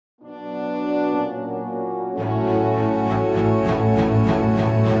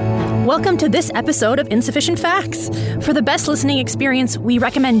Welcome to this episode of Insufficient Facts. For the best listening experience, we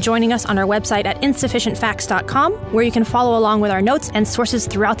recommend joining us on our website at insufficientfacts.com, where you can follow along with our notes and sources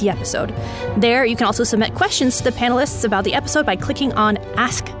throughout the episode. There, you can also submit questions to the panelists about the episode by clicking on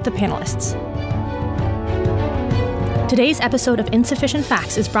Ask the Panelists. Today's episode of Insufficient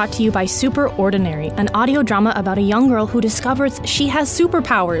Facts is brought to you by Superordinary, an audio drama about a young girl who discovers she has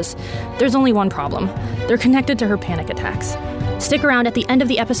superpowers. There's only one problem. They're connected to her panic attacks. Stick around at the end of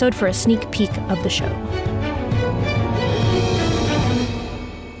the episode for a sneak peek of the show.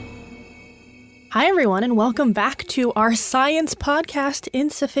 Hi, everyone, and welcome back to our science podcast,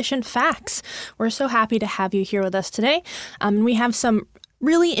 Insufficient Facts. We're so happy to have you here with us today. We have some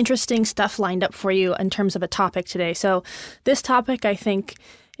really interesting stuff lined up for you in terms of a topic today. So this topic, I think,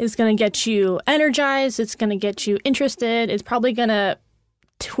 is going to get you energized. It's going to get you interested. It's probably going to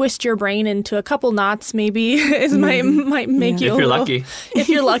twist your brain into a couple knots, maybe. It might make you if you're lucky. If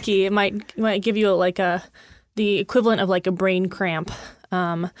you're lucky, it might give you the equivalent of like a brain cramp.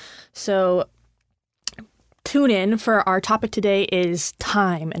 So tune in, for our topic today is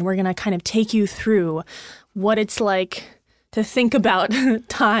time, and we're going to kind of take you through what it's like to think about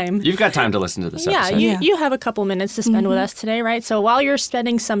time. You've got time to listen to this episode. You have a couple minutes to spend with us today, right? So while you're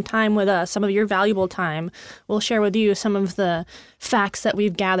spending some time with us, some of your valuable time, we'll share with you some of the facts that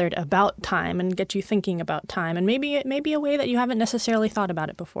we've gathered about time and get you thinking about time, and maybe a way that you haven't necessarily thought about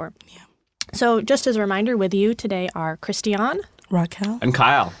it before. Yeah. So just as a reminder, with you today are Christian, Raquel, and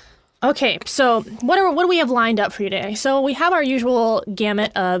Kyle. Okay, so what do we have lined up for you today? So we have our usual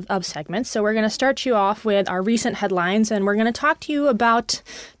gamut of segments. So we're going to start you off with our recent headlines, and we're going to talk to you about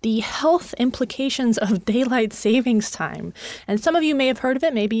the health implications of daylight savings time. And some of you may have heard of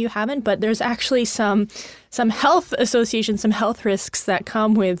it, maybe you haven't, but there's actually some health associations, some health risks that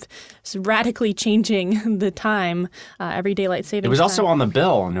come with radically changing the time, every daylight savings time. It was also on the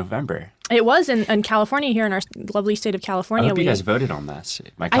bill in November. It was in California, here in our lovely state of California. I hope you guys voted on this,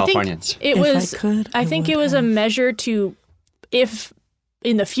 my Californians. I think it was a measure to, if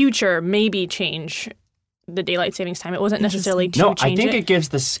in the future, maybe change the daylight savings time. It wasn't necessarily to change it. No, I think it gives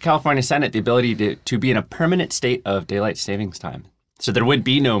the California Senate the ability to be in a permanent state of daylight savings time. So there would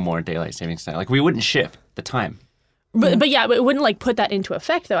be no more daylight savings time. Like, we wouldn't shift the time. But it wouldn't put that into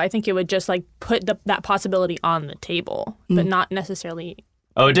effect, though. I think it would just put that possibility on the table, but not necessarily.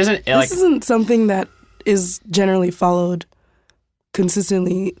 Oh, it doesn't. This isn't something that is generally followed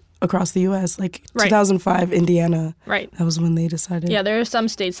consistently across the U.S. Like 2005, Indiana. Right. That was when they decided. Yeah, there are some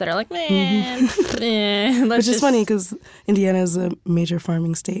states that are like, Which is funny because Indiana is a major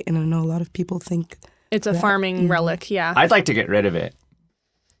farming state, and I know a lot of people think it's a farming relic. Yeah. I'd like to get rid of it.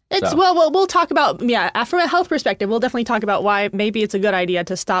 We'll talk about, from a health perspective, we'll definitely talk about why maybe it's a good idea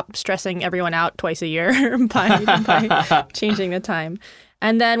to stop stressing everyone out twice a year by changing the time.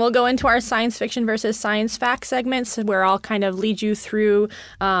 And then we'll go into our science fiction versus science fact segments, where I'll kind of lead you through,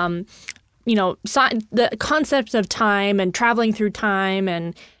 the concepts of time and traveling through time,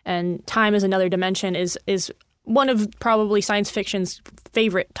 and time as another dimension is one of probably science fiction's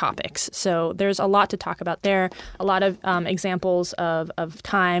favorite topics. So there's a lot to talk about there, a lot of examples of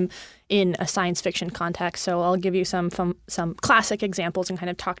time in a science fiction context. So I'll give you some classic examples and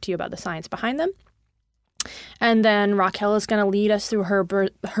kind of talk to you about the science behind them. And then Raquel is going to lead us through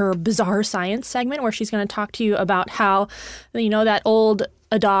her bizarre science segment, where she's going to talk to you about how, that old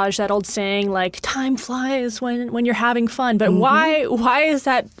adage, that old saying, like, time flies when you're having fun. But why is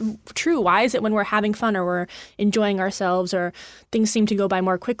that true? Why is it when we're having fun or we're enjoying ourselves or things seem to go by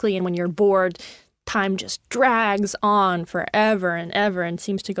more quickly, and when you're bored, time just drags on forever and ever and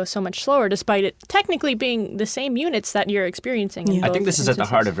seems to go so much slower, despite it technically being the same units that you're experiencing? I think this is at the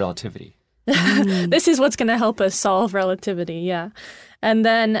heart of relativity. This is what's going to help us solve relativity, yeah. And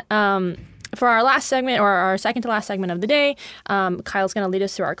then for our last segment, or our second to last segment of the day, Kyle's going to lead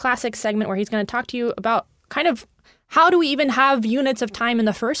us through our classics segment, where he's going to talk to you about kind of how do we even have units of time in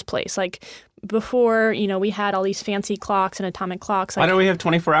the first place? Like, before, we had all these fancy clocks and atomic clocks. Why don't we have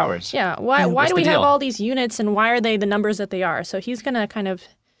 24 hours? Yeah, why do we have all these units, and why are they the numbers that they are? So he's going to kind of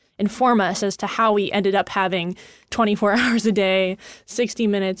inform us as to how we ended up having 24 hours a day, 60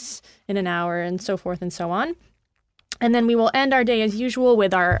 minutes in an hour, and so forth and so on. And then we will end our day as usual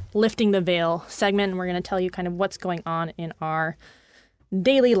with our Lifting the Veil segment, and we're going to tell you kind of what's going on in our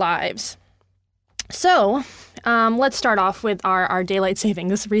daily lives. So let's start off with our daylight saving,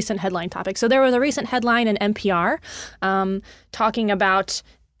 this recent headline topic. So there was a recent headline in NPR talking about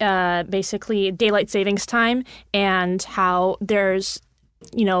basically daylight savings time, and how there's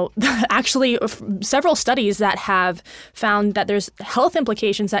actually several studies that have found that there's health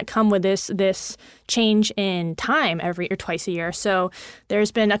implications that come with this change in time every or twice a year. So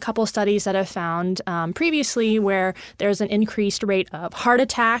there's been a couple studies that have found previously where there's an increased rate of heart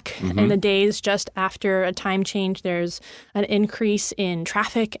attack in the days just after a time change. There's an increase in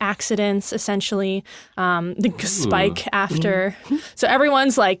traffic accidents, essentially, the spike after. So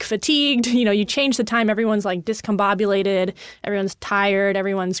everyone's like fatigued. You change the time, everyone's like discombobulated, everyone's tired,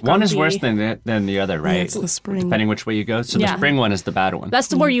 everyone's grumpy. One is worse than the other, right? Yeah, it's the spring. Depending which way you go. So the spring one is the bad one. That's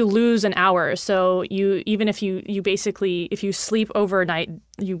the where you lose an hour. So even if you basically, if you sleep overnight,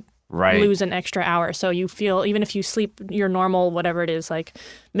 you lose an extra hour. So you feel, even if you sleep your normal, whatever it is, like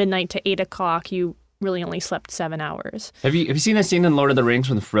midnight to 8 o'clock, you really only slept 7 hours. Have you seen that scene in Lord of the Rings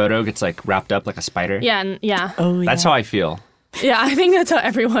when Frodo gets like wrapped up like a spider? Yeah. Oh, yeah. That's how I feel. Yeah, I think that's how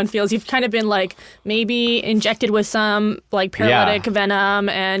everyone feels. You've kind of been like maybe injected with some like paralytic venom,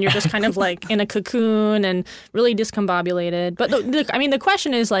 and you're just kind of like in a cocoon and really discombobulated. But the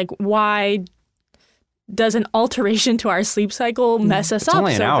question is like, why does an alteration to our sleep cycle mess us up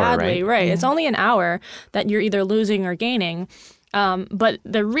so badly? Right. It's only an hour that you're either losing or gaining. But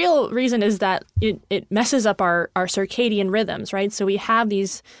the real reason is that it messes up our circadian rhythms, right? So we have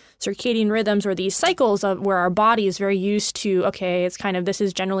these circadian rhythms or these cycles of where our body is very used to, okay, it's kind of, this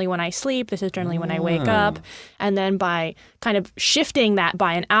is generally when I sleep, this is generally when I wake up. And then by kind of shifting that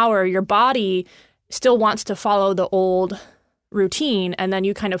by an hour, your body still wants to follow the old routine, and then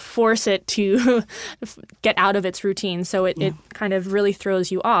you kind of force it to get out of its routine. So it kind of really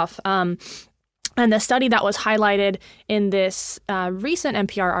throws you off. And the study that was highlighted in this recent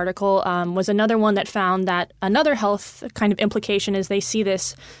NPR article was another one that found that another health kind of implication is they see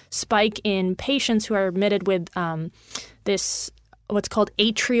this spike in patients who are admitted with this what's called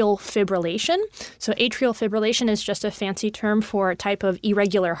atrial fibrillation. So atrial fibrillation is just a fancy term for a type of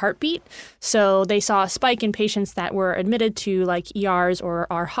irregular heartbeat. So they saw a spike in patients that were admitted to like ERs or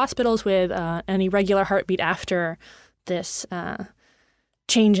our hospitals with an irregular heartbeat after this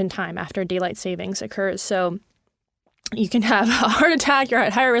change in time, after daylight savings occurs. So you can have a heart attack, you're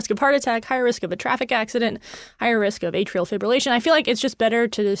at higher risk of heart attack, higher risk of a traffic accident, higher risk of atrial fibrillation. I feel like it's just better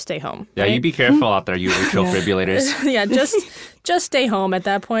to just stay home. Yeah, right? you be careful out there, you atrial fibrillators. Yeah, just stay home at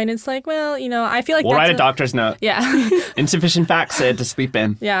that point. It's like, well, I feel like we'll write a doctor's note. Yeah. Insufficient facts said to sleep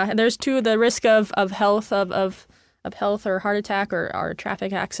in. Yeah, there's the risk of health of health or heart attack or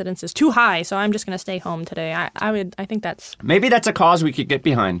traffic accidents is too high, so I'm just going to stay home today. I think that's... Maybe that's a cause we could get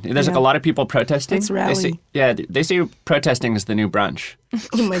behind. There's like a lot of people protesting. Let's rally. They say protesting is the new brunch.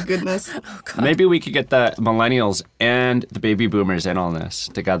 Oh my goodness. Maybe we could get the millennials and the baby boomers in on this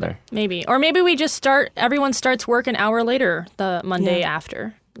together. Maybe. Or maybe we just everyone starts work an hour later the Monday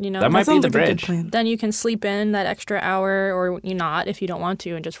after. That might be the bridge. Then you can sleep in that extra hour, or you not if you don't want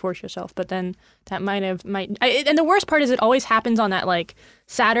to, and just force yourself. But then that and the worst part is it always happens on that like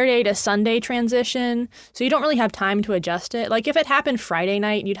Saturday to Sunday transition, so you don't really have time to adjust it. Like if it happened Friday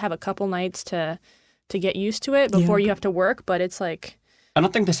night, you'd have a couple nights to get used to it before you have to work. But it's like, I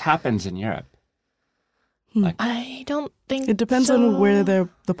don't think this happens in Europe. I don't think it depends on where the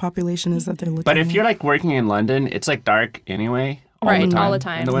population is that they're looking. But if you're like working in London, it's like dark anyway. All the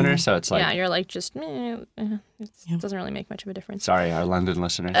time in the winter, so it's like... Yeah, you're like just... it doesn't really make much of a difference. Sorry, our London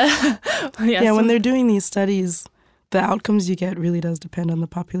listeners. When they're doing these studies, the outcomes you get really does depend on the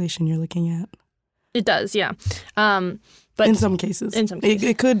population you're looking at. It does, yeah. But in some cases.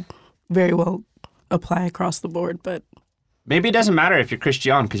 It could very well apply across the board, but... Maybe it doesn't matter if you're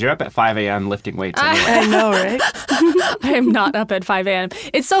Christian, because you're up at 5 a.m. lifting weights anyway. I know, right? I am not up at 5 a.m.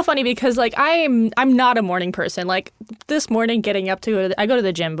 It's so funny because, like, I'm not a morning person. Like, this morning getting up to... I go to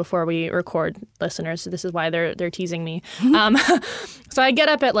the gym before we record, listeners, so this is why they're teasing me. So I get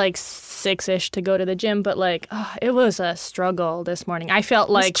up at, like, 6-ish to go to the gym, but, like, it was a struggle this morning. I felt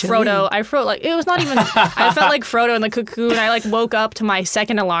like Frodo. It was not even... I felt like Frodo in the cocoon. I, like, woke up to my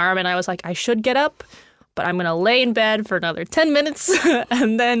second alarm, and I was like, I should get up, but I'm going to lay in bed for another 10 minutes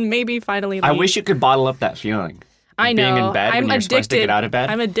and then maybe finally leave. I wish you could bottle up that feeling. I know. Being in bed when you're supposed to get out of bed.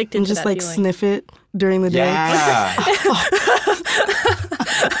 I'm addicted and to just that like feeling. Sniff it during the day. Yeah.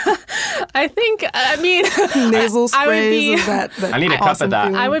 I think, nasal sprays of that I need a cup of that.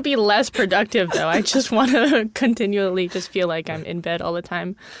 feeling. I would be less productive though. I just want to continually just feel like I'm in bed all the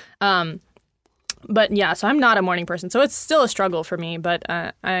time. But yeah, so I'm not a morning person, so it's still a struggle for me. But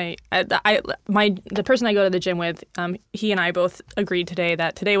the person I go to the gym with, he and I both agreed today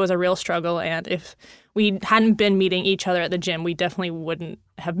that today was a real struggle, and if we hadn't been meeting each other at the gym, we definitely wouldn't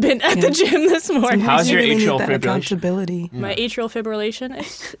have been at the gym this morning. How's your You really atrial need that fibrillation? accountability. My atrial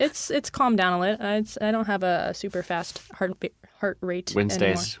fibrillation, it's calmed down a little. I don't have a super fast heart rate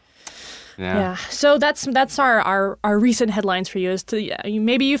Wednesdays. anymore. Yeah. So that's our recent headlines for you. Is to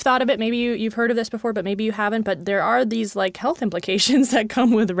maybe you've thought of it, maybe you've heard of this before, but maybe you haven't. But there are these like health implications that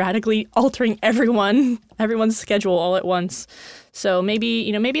come with radically altering everyone's schedule all at once. So maybe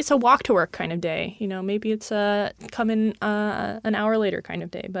it's a walk to work kind of day. Maybe it's a come in an hour later kind of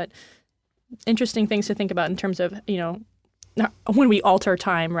day. But interesting things to think about in terms of when we alter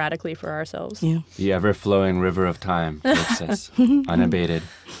time radically for ourselves. Yeah. The ever-flowing river of time lifts us, unabated.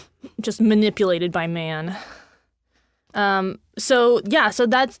 Just manipulated by man. So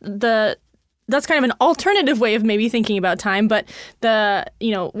that's kind of an alternative way of maybe thinking about time. But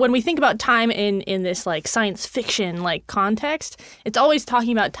when we think about time in this like science fiction like context, it's always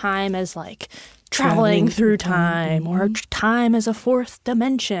talking about time as like traveling through time or time as a fourth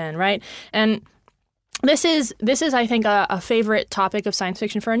dimension, right? And this is I think a favorite topic of science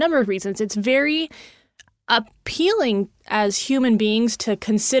fiction for a number of reasons. It's very appealing as human beings to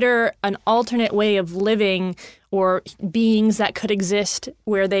consider an alternate way of living or beings that could exist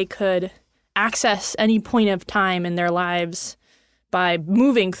where they could access any point of time in their lives by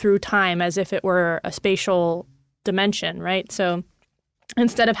moving through time as if it were a spatial dimension, right? So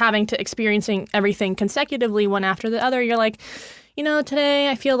instead of having to experiencing everything consecutively one after the other, you're like, today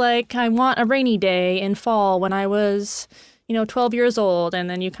I feel like I want a rainy day in fall when I was 12 years old, and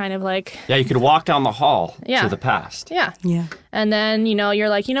then you kind of like... Yeah, you could walk down the hall to the past. Yeah. Yeah. And then, you're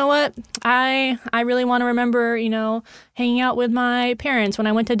like, what? I really want to remember, hanging out with my parents when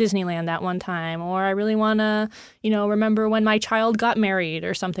I went to Disneyland that one time, or I really want to, remember when my child got married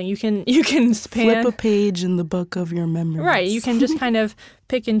or something. You can span... Flip a page in the book of your memories. Right. You can just kind of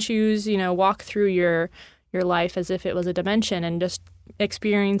pick and choose, walk through your life as if it was a dimension and just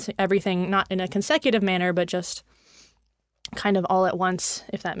experience everything not in a consecutive manner, but just kind of all at once,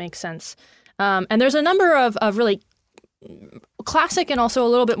 if that makes sense. And there's a number of really classic and also a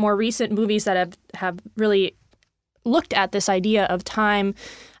little bit more recent movies that have really looked at this idea of time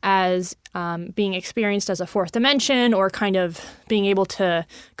as being experienced as a fourth dimension or kind of being able to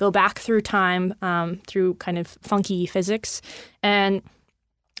go back through time through kind of funky physics. And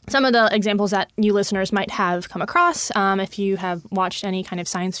some of the examples that you listeners might have come across, if you have watched any kind of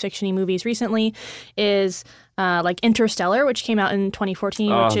science fiction-y movies recently, is like Interstellar, which came out in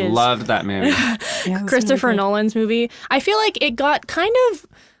 2014. Oh, which is loved that movie. Yeah, Christopher Nolan's movie. I feel like it got kind of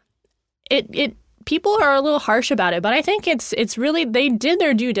it. People are a little harsh about it, but I think it's really they did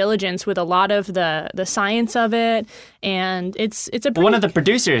their due diligence with a lot of the science of it, and it's a pretty, one of the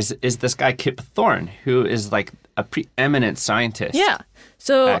producers is this guy Kip Thorne, who is like a preeminent scientist. Yeah.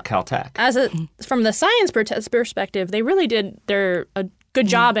 So at Caltech. From the science perspective, they really did a good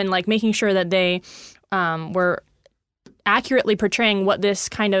job in like making sure that they were accurately portraying what this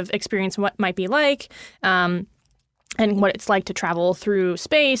kind of experience might be like, and what it's like to travel through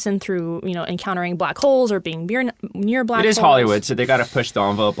space and through encountering black holes or being near black holes. It is Hollywood, so they got to push the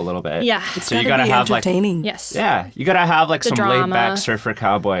envelope a little bit. Yeah, so you got to have entertaining. like yes, yeah, you got to have like some drama. laid back surfer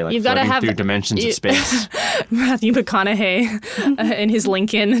cowboy like floating through dimensions of space. Matthew McConaughey in his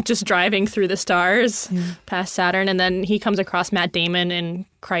Lincoln just driving through the stars past Saturn, and then he comes across Matt Damon in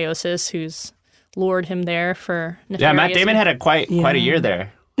Cryosis, who's lured him there for nefarious. Yeah, Matt Damon had quite a year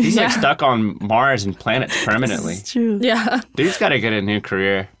there. He's like stuck on Mars and planets permanently. It's true. Yeah. Dude's got to get a new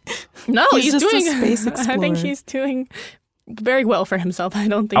career. No, he's just doing a space I think explorer. he's doing very well for himself. I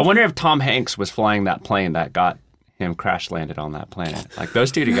don't think I wonder if Tom Hanks was flying that plane that got him crash landed on that planet. Like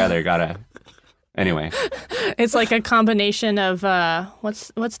those two together gotta. Anyway, it's like a combination of what's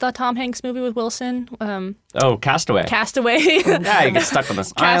the Tom Hanks movie with Wilson? Castaway. Castaway. Yeah, he gets stuck on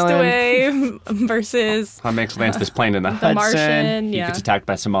this island. Castaway versus Tom Hanks lands this plane in the Hudson. Martian, He yeah. gets attacked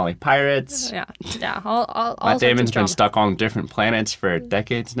by Somali pirates. yeah. All Matt sorts Damon's of been drama. stuck on different planets for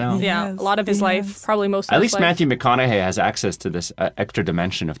decades now. Yeah, Yes, a lot of his life, yes. probably most of At his least life. Matthew McConaughey has access to this extra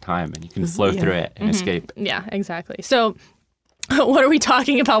dimension of time, and you can flow through it and escape. Yeah, exactly. So what are we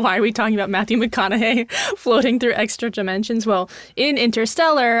talking about? Why are we talking about Matthew McConaughey floating through extra dimensions? Well, in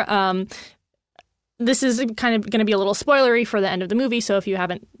Interstellar, this is kind of going to be a little spoilery for the end of the movie, so if you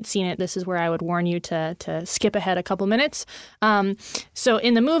haven't seen it, this is where I would warn you to skip ahead a couple minutes. So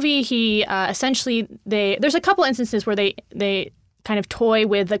in the movie, he essentially, there's a couple instances where they kind of toy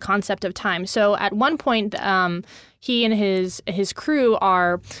with the concept of time. So at one point, he and his crew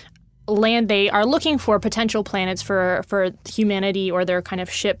they are looking for potential planets for humanity or their kind of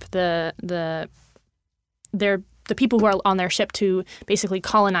ship, the people who are on their ship to basically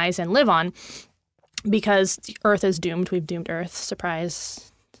colonize and live on, because Earth is doomed. We've doomed Earth.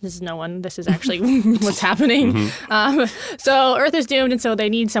 Surprise. This is no one. This is actually what's happening. So Earth is doomed, and so they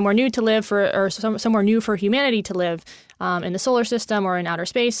need somewhere new to live somewhere new for humanity to live in the solar system or in outer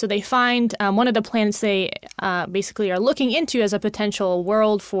space. So they find one of the planets they basically are looking into as a potential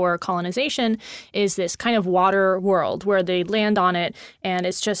world for colonization is this kind of water world where they land on it, and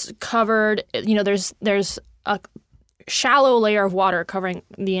it's just covered. There's a shallow layer of water covering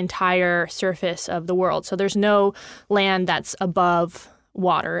the entire surface of the world. So there's no land that's above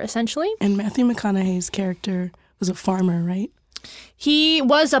water, essentially. And Matthew McConaughey's character was a farmer, right? He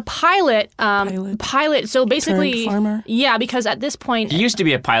was a pilot. Pilot. So basically, turned farmer. Yeah, because at this point, He used to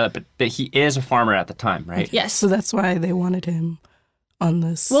be a pilot, but he is a farmer at the time, right? yes. So that's why they wanted him on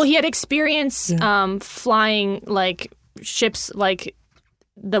this. Well, he had experience flying like ships, like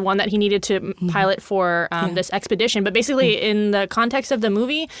the one that he needed to pilot for this expedition. But basically, in the context of the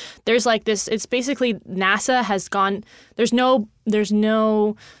movie, there's like this. It's basically NASA has gone. There's no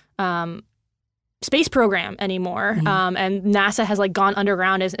space program anymore, and NASA has like gone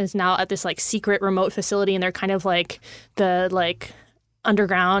underground. Is now at this like secret remote facility, and they're kind of like the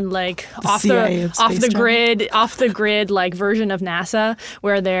underground, like off the grid like version of NASA,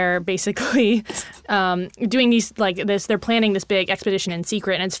 where they're basically doing these like this. They're planning this big expedition in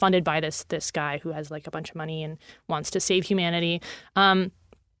secret, and it's funded by this guy who has like a bunch of money and wants to save humanity,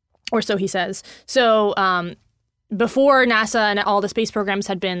 or so he says. So before NASA and all the space programs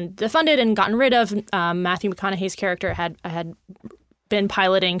had been defunded and gotten rid of, Matthew McConaughey's character had been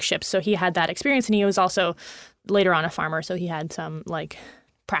piloting ships, so he had that experience, and he was also later on a farmer, so he had some like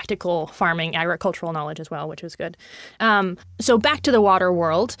practical farming, agricultural knowledge as well, which was good. So back to the water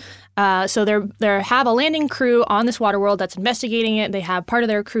world. So they have a landing crew on this water world that's investigating it. They have part of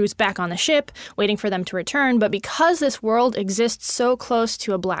their crews back on the ship, waiting for them to return. But because this world exists so close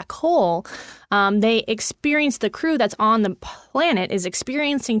to a black hole, the crew that's on the planet is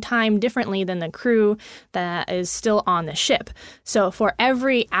experiencing time differently than the crew that is still on the ship. So for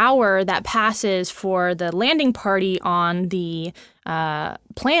every hour that passes for the landing party on the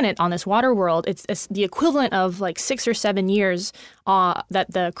planet on this water world, it's the equivalent of like 6 or 7 years that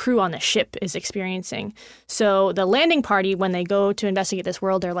the crew on the ship is experiencing. So the landing party, when they go to investigate this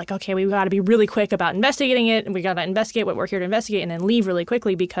world, they're like, okay, we've got to be really quick about investigating it, and we got to investigate what we're here to investigate, and then leave really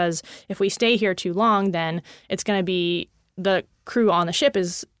quickly, because if we stay here too long, then it's going to be the crew on the ship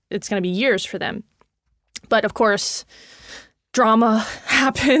it's going to be years for them. But of course, drama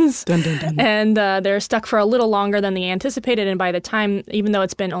happens, dun, dun, dun. And they're stuck for a little longer than they anticipated. And by the time, even though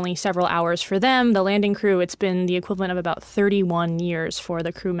it's been only several hours for them, the landing crew, it's been the equivalent of about 31 years for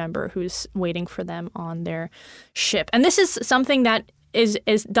the crew member who's waiting for them on their ship. And this is something that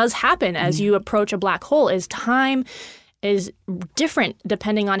does happen as you approach a black hole. Is time is different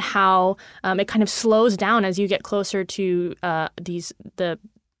depending on how it kind of slows down as you get closer to the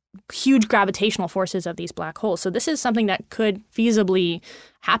huge gravitational forces of these black holes. So this is something that could feasibly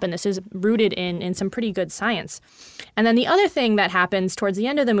happen. This is rooted in some pretty good science. And then the other thing that happens towards the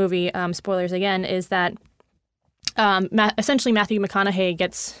end of the movie, spoilers again, is that essentially Matthew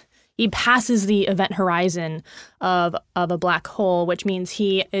McConaughey he passes the event horizon of a black hole, which means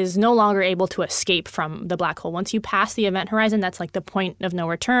he is no longer able to escape from the black hole. Once you pass the event horizon, that's like the point of no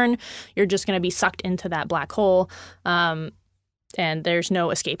return. You're just going to be sucked into that black hole. And there's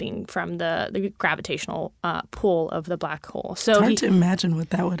no escaping from the gravitational pull of the black hole. So it's hard to imagine what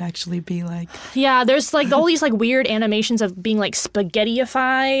that would actually be like. Yeah, there's like all these like weird animations of being like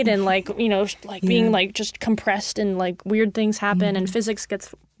spaghetti-ified and like, being like just compressed, and like weird things happen and physics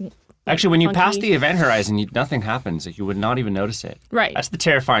gets Actually, when you funky. pass the event horizon, nothing happens. Like, you would not even notice it. Right. That's the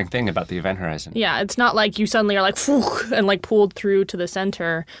terrifying thing about the event horizon. Yeah, it's not like you suddenly are like, phew, and like pulled through to the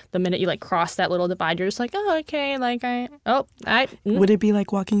center the minute you like cross that little divide. You're just like, oh, okay, like Would it be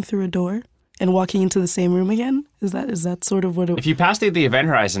like walking through a door and walking into the same room again? Is that sort of what it... If you pass the event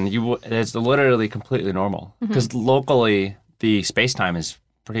horizon, it's literally completely normal. Because locally, the space-time is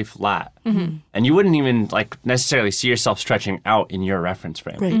pretty flat. And you wouldn't even like necessarily see yourself stretching out in your reference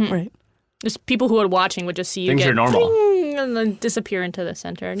frame. Right. Just people who are watching would just see you Things get are normal. ding, and then disappear into the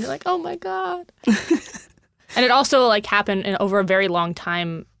center, and you're like, oh my God. And it also like happened over a very long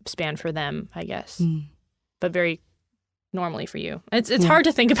time span for them, I guess. But very normally for you. It's hard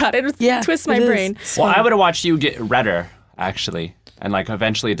to think about it. It twists my brain. So Well, I would have watched you get redder, actually, and like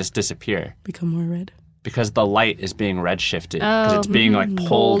eventually just disappear. become more red. Because the light is being redshifted. Because it's being like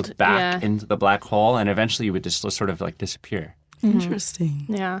pulled back into the black hole, and eventually you would just sort of like disappear. Interesting.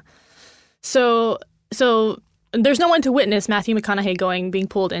 Yeah. So there's no one to witness Matthew McConaughey being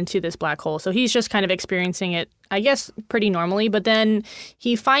pulled into this black hole. So he's just kind of experiencing it, I guess, pretty normally. But then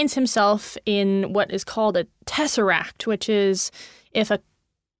he finds himself in what is called a tesseract, which is if a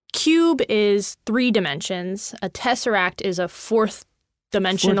cube is 3 dimensions. A tesseract is a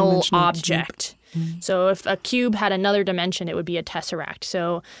fourth-dimensional object. So if a cube had another dimension, it would be a tesseract.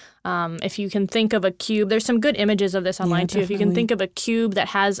 So if you can think of a cube, there's some good images of this online too. Definitely. If you can think of a cube that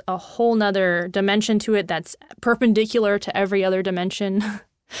has a whole nother dimension to it that's perpendicular to every other dimension,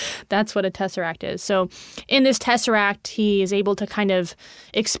 that's what a tesseract is. So in this tesseract, he is able to kind of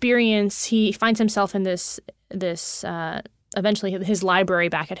experience, he finds himself in this eventually his library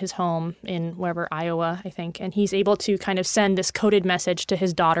back at his home in wherever, Iowa, I think. And he's able to kind of send this coded message to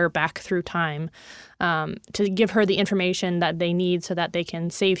his daughter back through time to give her the information that they need so that they can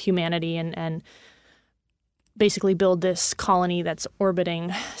save humanity and basically build this colony that's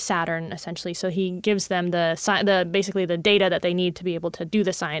orbiting Saturn, essentially. So he gives them basically the data that they need to be able to do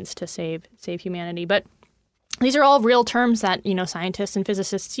the science to save humanity. But these are all real terms that, scientists and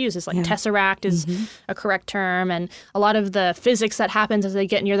physicists use. It's like tesseract is a correct term. And a lot of the physics that happens as they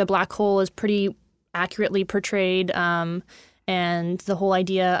get near the black hole is pretty accurately portrayed. And the whole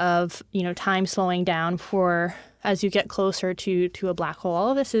idea of, time slowing down as you get closer to a black hole, all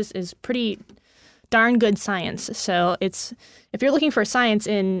of this is pretty darn good science. So if you're looking for science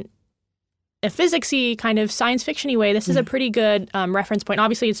in a physics-y kind of science fiction-y way, this is a pretty good reference point.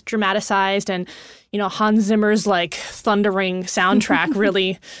 Obviously, it's dramatized, and Hans Zimmer's thundering soundtrack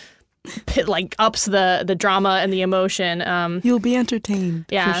really ups the drama and the emotion. You'll be entertained.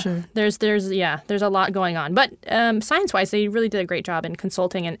 Yeah, for sure. There's a lot going on, but science-wise, they really did a great job in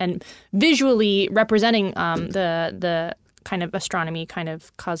consulting and visually representing the kind of astronomy, kind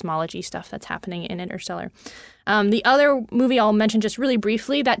of cosmology stuff that's happening in Interstellar. The other movie I'll mention just really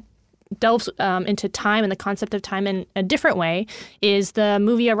briefly that delves into time and the concept of time in a different way is the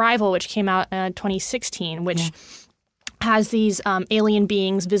movie Arrival, which came out in 2016, which has these alien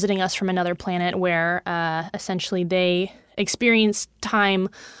beings visiting us from another planet where essentially they experience time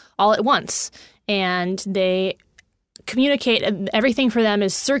all at once. And they communicate. Everything for them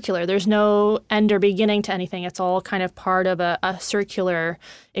is circular. There's no end or beginning to anything. It's all kind of part of a circular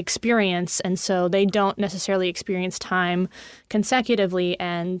experience. And so they don't necessarily experience time consecutively.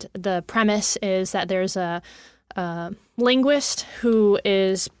 And the premise is that there's a linguist who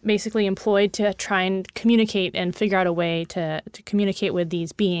is basically employed to try and communicate and figure out a way to communicate with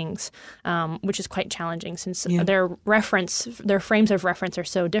these beings, which is quite challenging since their frames of reference are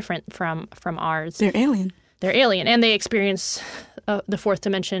so different from ours. They're alien, and they experience the fourth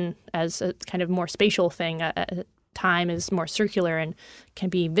dimension as a kind of more spatial thing. Time is more circular and can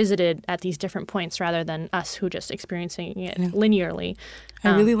be visited at these different points rather than us who just experiencing it linearly.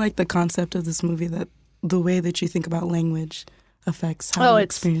 I really like the concept of this movie, that the way that you think about language affects how you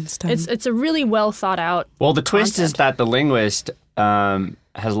experience time. It's a really well thought out. Well, the twist is that the linguist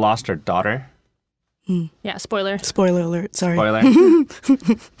has lost her daughter. Yeah, spoiler alert, sorry. Spoiler.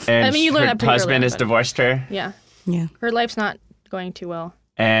 And you learn that pretty her husband early, has divorced her. Yeah. Yeah. Her life's not going too well.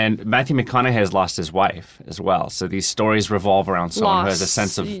 And Matthew McConaughey has lost his wife as well. So these stories revolve around someone who has a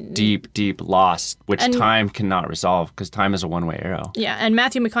sense of deep, deep loss, which time cannot resolve because time is a one-way arrow. Yeah, and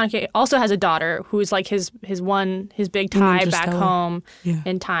Matthew McConaughey also has a daughter who's like his big tie back home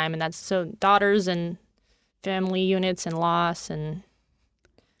in time. And that's so daughters and family units and loss and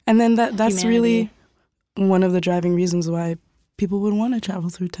then that's humanity. really one of the driving reasons why people would want to travel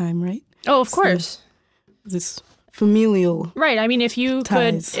through time, right? Oh, of course. This familial right. I mean, if you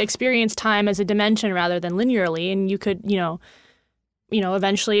ties. could experience time as a dimension rather than linearly, and you could,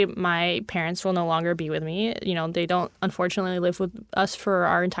 eventually my parents will no longer be with me. They don't unfortunately live with us for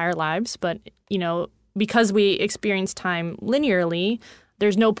our entire lives, but, because we experience time linearly,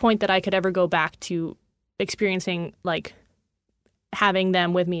 there's no point that I could ever go back to experiencing having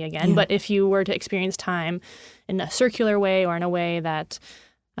them with me again. But if you were to experience time in a circular way or in a way that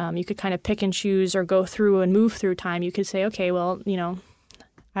you could kind of pick and choose or go through and move through time, you could say, okay, well,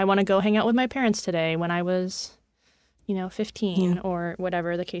 I want to go hang out with my parents today when I was, 15 or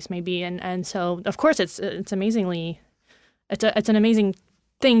whatever the case may be. And so, of course, it's amazingly, it's an amazing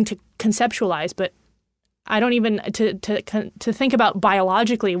thing to conceptualize, but I don't even to think about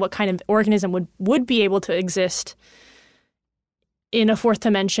biologically what kind of organism would be able to exist in a fourth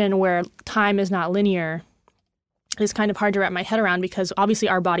dimension where time is not linear is kind of hard to wrap my head around, because obviously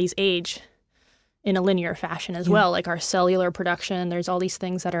our bodies age in a linear fashion as well, like our cellular production. There's all these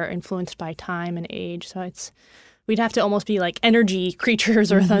things that are influenced by time and age. So we'd have to almost be like energy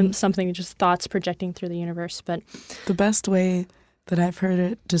creatures or something, just thoughts projecting through the universe. But the best way that I've heard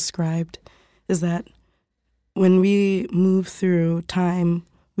it described is that when we move through time,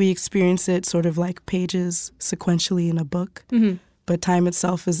 we experience it sort of like pages sequentially in a book. Mm-hmm. But time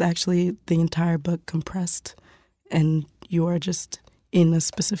itself is actually the entire book compressed, and you are just in a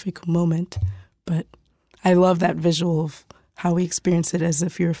specific moment. But I love that visual of how we experience it as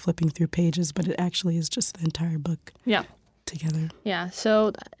if you're flipping through pages, but it actually is just the entire book together. Yeah,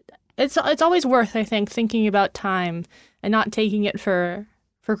 so it's always worth, I think, thinking about time and not taking it for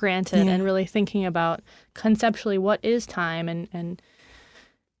granted and really thinking about conceptually what is time and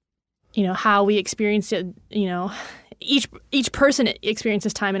how we experience it. Each person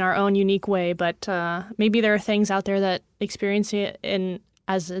experiences time in our own unique way, but maybe there are things out there that experience it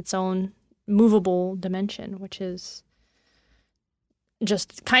as its own movable dimension, which is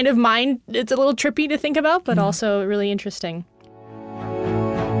just kind of it's a little trippy to think about, but also really interesting.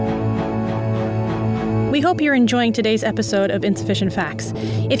 We hope you're enjoying today's episode of Insufficient Facts.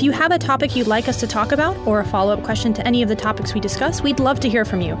 If you have a topic you'd like us to talk about or a follow-up question to any of the topics we discuss, we'd love to hear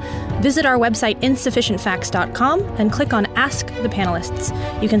from you. Visit our website, insufficientfacts.com, and click on Ask the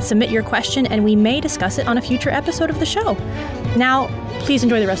Panelists. You can submit your question, and we may discuss it on a future episode of the show. Now, please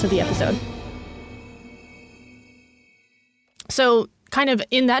enjoy the rest of the episode. So, kind of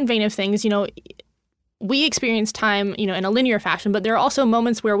in that vein of things, we experience time, in a linear fashion, but there are also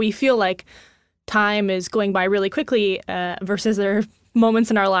moments where we feel like time is going by really quickly versus there are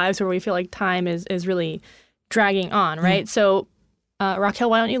moments in our lives where we feel like time is really dragging on, right? So, Raquel,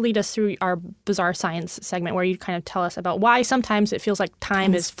 why don't you lead us through our Bizarre Science segment where you kind of tell us about why sometimes it feels like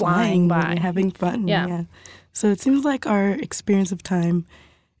time is flying by. When we're having fun. Yeah. So it seems like our experience of time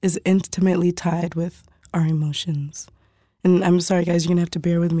is intimately tied with our emotions. And I'm sorry, guys, you're going to have to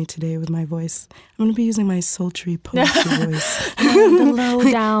bear with me today with my voice. I'm going to be using my sultry poetry voice. The low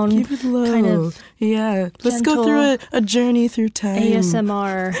down. Keep it low. Kind of Let's go through a journey through time.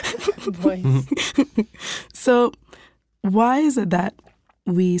 ASMR voice. So why is it that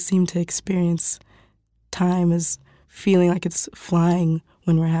we seem to experience time as feeling like it's flying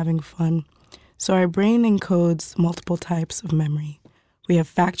when we're having fun? So our brain encodes multiple types of memory. We have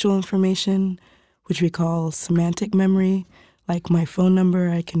factual information, which we call semantic memory, like my phone number,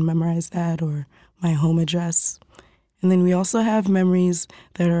 I can memorize that, or my home address. And then we also have memories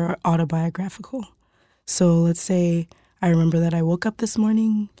that are autobiographical. So let's say I remember that I woke up this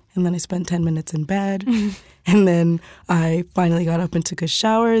morning, and then I spent 10 minutes in bed, and then I finally got up and took a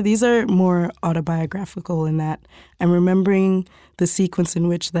shower. These are more autobiographical in that I'm remembering the sequence in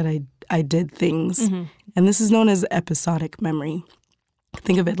which that I did things. And this is known as episodic memory.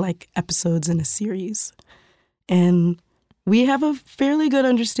 Think of it like episodes in a series. And we have a fairly good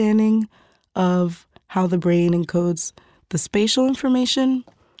understanding of how the brain encodes the spatial information,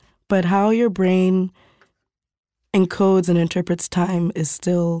 but how your brain encodes and interprets time is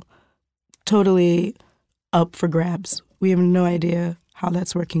still totally up for grabs. We have no idea how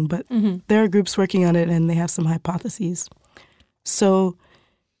that's working, but there are groups working on it and they have some hypotheses. So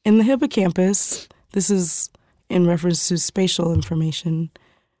in the hippocampus, this is in reference to spatial information,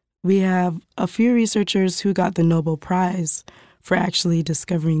 we have a few researchers who got the Nobel Prize for actually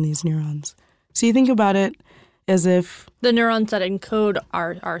discovering these neurons. So you think about it as if... The neurons that encode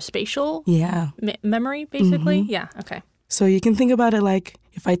our spatial memory, basically? Yeah, okay. So you can think about it like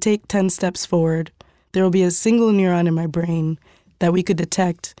if I take 10 steps forward, there will be a single neuron in my brain that we could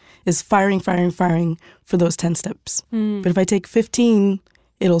detect is firing for those 10 steps. But if I take 15,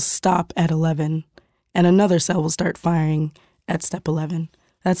 it'll stop at 11. And another cell will start firing at step 11.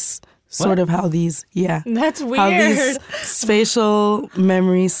 That's sort of how these, That's weird. How these spatial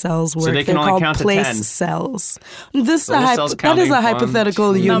memory cells work. So they can They're only called count to place 10. cells. That is a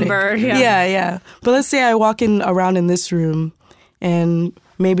hypothetical unit. Number, Yeah. But let's say I walk around in this room and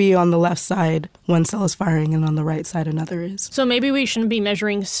maybe on the left side, one cell is firing and on the right side, another is. So maybe we shouldn't be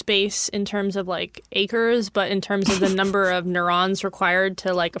measuring space in terms of like acres, but in terms of the number of neurons required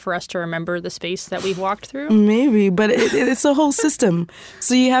to for us to remember the space that we've walked through? Maybe, but it's a whole system.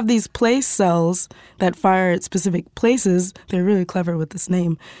 So you have these place cells that fire at specific places. They're really clever with this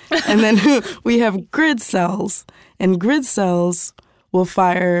name. And then we have grid cells, and grid cells will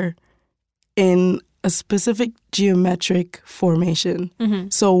fire in a specific geometric formation.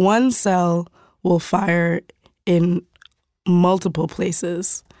 So one cell will fire in multiple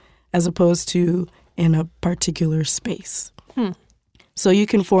places as opposed to in a particular space. So you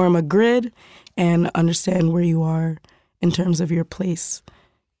can form a grid and understand where you are in terms of your place,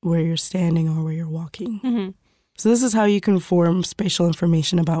 where you're standing or where you're walking. So this is how you can form spatial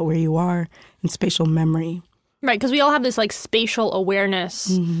information about where you are and spatial memory. Right, because we all have this spatial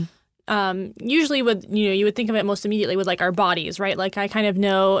awareness. Usually with, you would think of it most immediately with our bodies, right? I kind of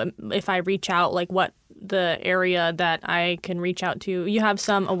know if I reach out, what the area that I can reach out to. You have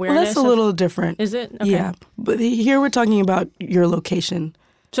some awareness. Well, that's a little different. Is it? Okay. Yeah. But here we're talking about your location.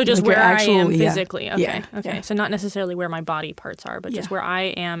 So just Like your where actual- I am yeah. physically. Okay. Yeah. Okay. Yeah. So not necessarily where my body parts are, but just Yeah. where I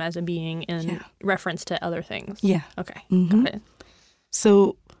am as a being in Yeah. reference to other things. Yeah. Okay. Mhm. Got it.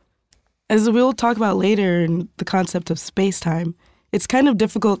 So, as we'll talk about later in the concept of space-time, it's kind of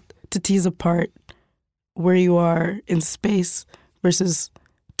difficult to tease apart where you are in space versus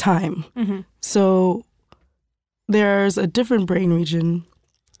time. Mm-hmm. So, there's a different brain region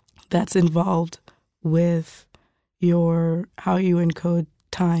that's involved with how you encode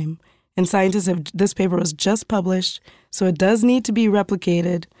time. And scientists this paper was just published, so it does need to be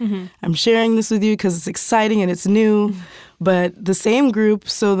replicated. Mm-hmm. I'm sharing this with you because it's exciting and it's new. But the same group,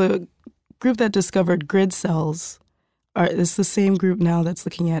 so the group that discovered grid cells, it's the same group now that's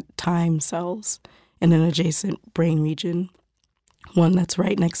looking at time cells in an adjacent brain region, one that's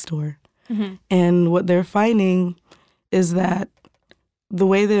right next door. Mm-hmm. And what they're finding is that the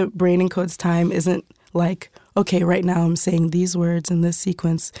way the brain encodes time isn't like, okay, right now I'm saying these words in this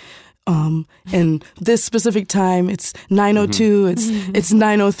sequence. And this specific time, it's 9:02, it's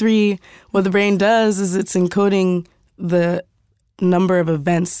 9:03. What the brain does is it's encoding the number of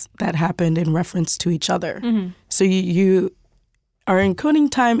events that happened in reference to each other. Mm-hmm. So you are encoding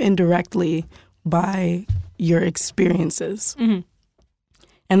time indirectly by your experiences. Mm-hmm.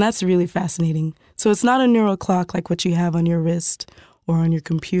 And that's really fascinating. So it's not a neural clock like what you have on your wrist or on your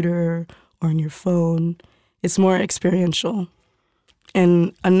computer or on your phone. It's more experiential.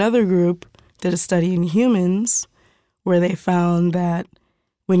 And another group did a study in humans where they found that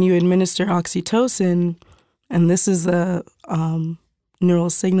when you administer oxytocin, and this is a neural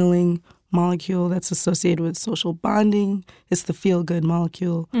signaling molecule that's associated with social bonding, it's the feel-good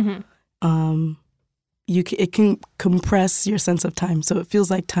molecule. Mm-hmm. It can compress your sense of time, so it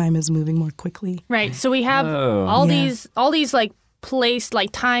feels like time is moving more quickly. Right. So we have Oh. all Yeah. these like place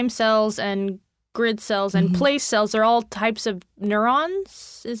like time cells and grid cells and place cells. They're all types of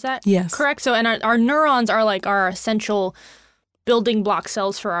neurons. Is that Yes. correct? So and our neurons are like our essential building block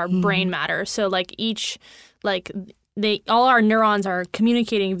cells for our brain matter. So like all our neurons are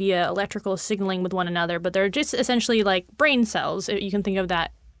communicating via electrical signaling with one another, but they're just essentially like brain cells. You can think of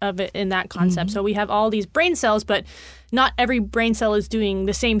it in that concept. So we have all these brain cells, but not every brain cell is doing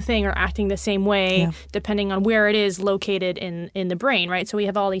the same thing or acting the same way depending on where it is located in the brain, right? So we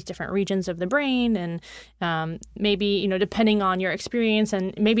have all these different regions of the brain, and maybe, depending on your experience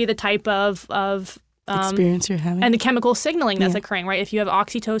and maybe the type of Experience you're having. and the chemical signaling that's occurring, right? If you have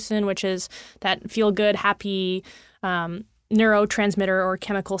oxytocin, which is that feel-good, happy neurotransmitter or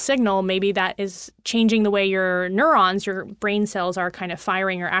chemical signal, maybe that is changing the way your neurons, your brain cells are kind of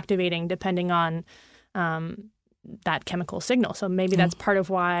firing or activating depending on that chemical signal. So maybe that's part of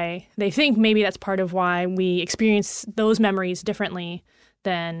why we experience those memories differently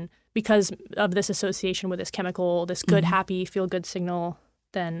than because of this association with this chemical, this good, happy, feel-good signal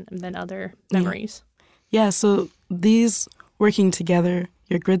than other memories. Yeah, so these working together,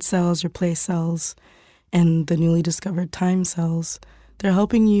 your grid cells, your place cells, and the newly discovered time cells, they're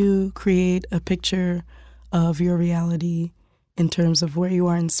helping you create a picture of your reality in terms of where you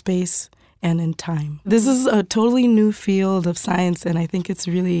are in space and in time. This is a totally new field of science, and I think it's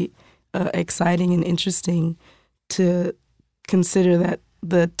really exciting and interesting to consider that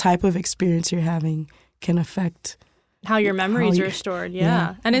the type of experience you're having can affect how your memories are stored.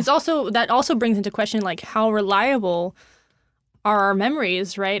 Yeah. And it's also, that also brings into question, like, how reliable are our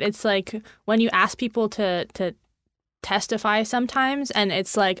memories, right? It's like when you ask people to testify sometimes, and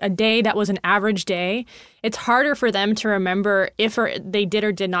it's like a day that was an average day, it's harder for them to remember if they did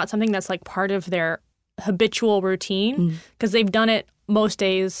or did not something that's like part of their habitual routine, because they've done it most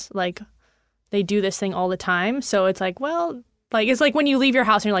days, like they do this thing all the time. So it's like, well, like it's like when you leave your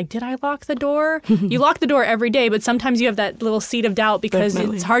house and you're like, did I lock the door? You lock the door every day, but sometimes you have that little seed of doubt because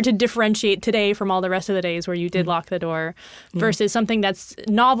it's hard to differentiate today from all the rest of the days where you did lock the door versus something that's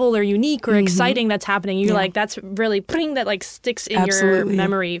novel or unique or exciting that's happening. You're like, that's really putting that like sticks in your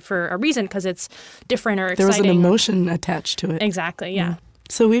memory for a reason because it's different or exciting. There was an emotion attached to it. Exactly, yeah.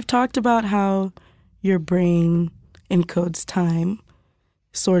 So we've talked about how your brain encodes time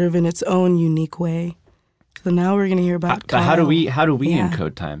sort of in its own unique way. So now we're going to hear about But how do we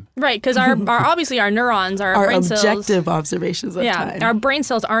encode time? Right, because our obviously our neurons, our brain cells, objective observations of time. Our brain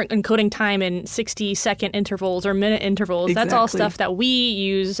cells aren't encoding time in 60-second intervals or minute intervals. That's all stuff that we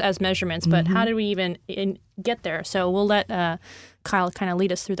use as measurements. But how do we even get there? So we'll let Kyle kind of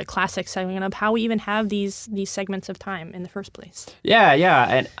lead us through the classic segment of how we even have these segments of time in the first place. Yeah,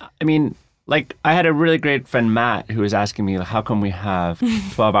 and I mean, like, I had a really great friend, Matt, who was asking me, how come we have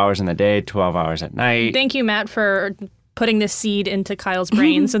 12 hours in the day, 12 hours at night? Thank you, Matt, for putting this seed into Kyle's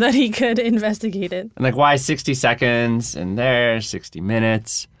brain so that he could investigate it. And like, why 60 seconds and there, 60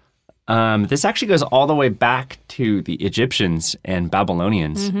 minutes? This actually goes all the way back to the Egyptians and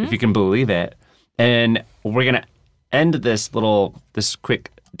Babylonians, if you can believe it. And we're going to end this quick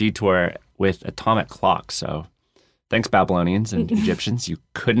detour with atomic clocks. So thanks, Babylonians and Egyptians. You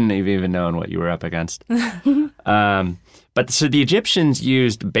couldn't have even known what you were up against. But so the Egyptians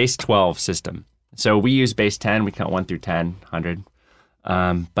used base 12 system. So we use base 10. We count 1 through 10, 100.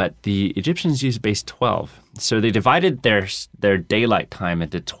 But the Egyptians used base 12. So they divided their daylight time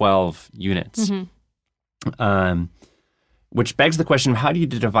into 12 units. Which begs the question, how do you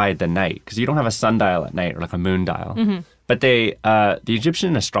divide the night? Because you don't have a sundial at night or like a moon dial. But the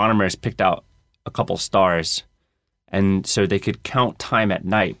Egyptian astronomers picked out a couple stars. And so they could count time at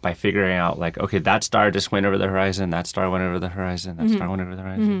night by figuring out like, okay, that star just went over the horizon, that star went over the horizon, that star went over the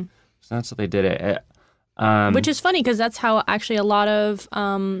horizon. So that's what they did it. Which is funny because that's how actually a lot of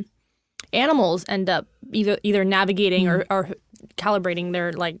animals end up either navigating or calibrating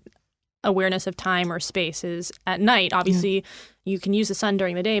their like awareness of time or space is at night. Obviously, you can use the sun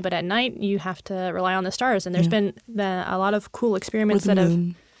during the day, but at night you have to rely on the stars. And there's been a lot of cool experiments that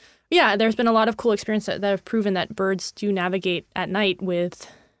have... Yeah, there's been a lot of cool experiments that have proven that birds do navigate at night with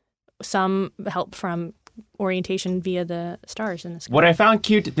some help from orientation via the stars in the sky. What I found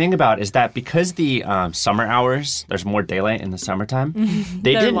cute to think about is that because the summer hours, there's more daylight in the summertime.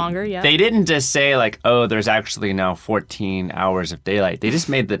 They're longer, yeah. They didn't just say like, oh, there's actually now 14 hours of daylight. They just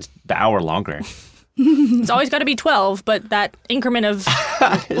made the hour longer. It's always got to be 12, but that increment of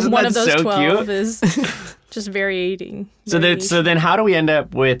one of those so 12 cute? is just varying. So then how do we end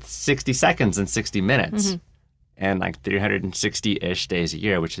up with 60 seconds and 60 minutes and like 360-ish days a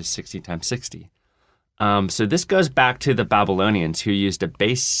year, which is 60 times 60? So this goes back to the Babylonians who used a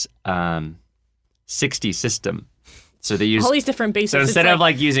base 60 system. So they use all these different bases. So instead of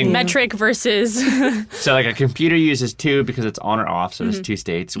like using metric versus so like a computer uses 2 because it's on or off, so there's 2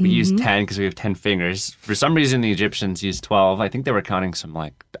 states. We use 10 because we have 10 fingers. For some reason, the Egyptians used 12. I think they were counting some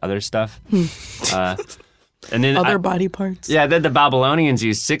like other stuff. And then other body parts. Yeah, then the Babylonians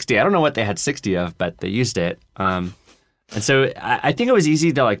used 60. I don't know what they had 60 of, but they used it. And so I think it was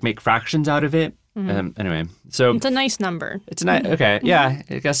easy to like make fractions out of it. Anyway, so it's a nice number. It's a nice. Okay, yeah,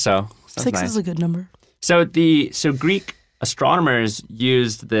 I guess so. Sounds 6 nice. is a good number. So Greek astronomers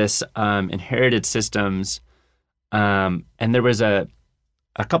used this inherited systems, and there was a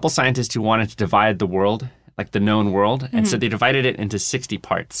couple scientists who wanted to divide the world, like the known world, and so they divided it into 60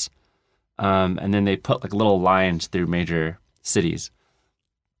 parts, and then they put like little lines through major cities.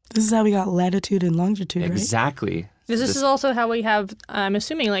 This is how we got latitude and longitude, right? Exactly. This is also how we have, I'm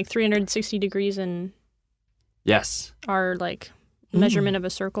assuming, like 360 degrees in Yes. our like measurement of a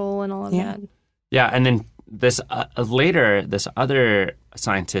circle and all of that. Yeah, and then this other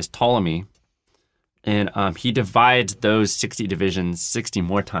scientist, Ptolemy, and he divides those 60 divisions 60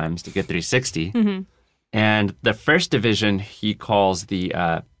 more times to get 360. And the first division he calls the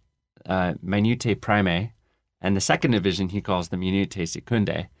minutae primae, and the second division he calls the minutae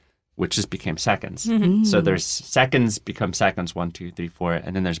secundae, which just became seconds. So there's seconds become seconds, 1, 2, 3, 4,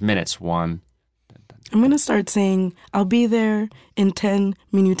 and then there's minutes, 1. I'm going to start saying, I'll be there in 10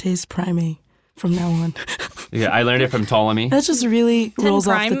 minutes primae from now on. Yeah, I learned it from Ptolemy. That just really rolls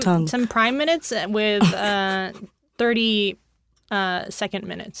off the tongue. 10 prime minutes with 30 second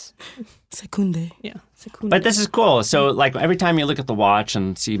minutes. Secunde. Yeah, secunde. But this is cool. So like every time you look at the watch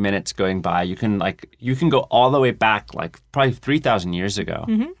and see minutes going by, you can go all the way back like probably 3,000 years ago,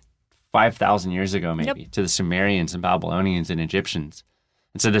 5,000 years ago maybe, to the Sumerians and Babylonians and Egyptians.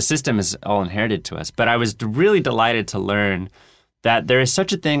 And so the system is all inherited to us. But I was really delighted to learn that there is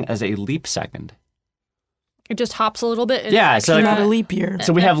such a thing as a leap second. It just hops a little bit. Yeah, so like, Not a leap year.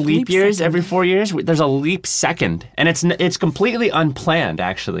 So we have leap years second. every 4 years. There's a leap second, and it's completely unplanned,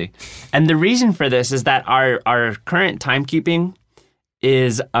 actually. And the reason for this is that our current timekeeping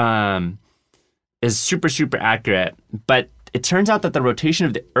is super accurate, but it turns out that the rotation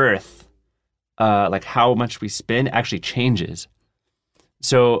of the Earth, like how much we spin, actually changes.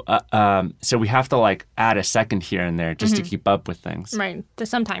 So we have to like add a second here and there just to keep up with things. Right.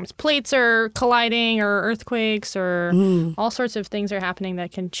 Sometimes plates are colliding or earthquakes or all sorts of things are happening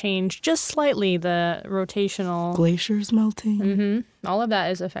that can change just slightly the rotational... Glaciers melting. All of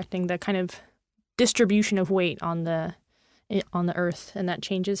that is affecting the kind of distribution of weight on the Earth, and that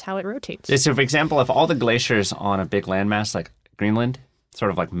changes how it rotates. So for example, if all the glaciers on a big landmass like Greenland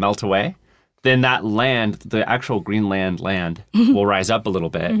sort of like melt away, then that land, the actual Greenland land, will rise up a little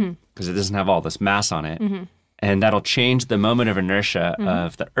bit because it doesn't have all this mass on it. And that'll change the moment of inertia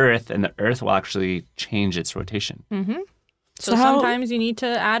of the Earth, and the Earth will actually change its rotation. So sometimes you need to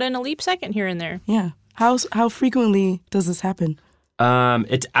add in a leap second here and there. Yeah. How frequently does this happen?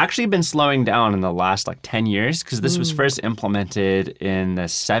 It's actually been slowing down in the last 10 years because this was first implemented in the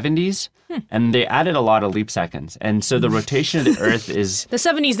 70s. And they added a lot of leap seconds. And so the rotation of the Earth is... The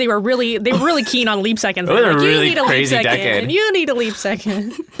 70s, they were really keen on leap seconds. It was a you really need a leap crazy second. decade. You need a leap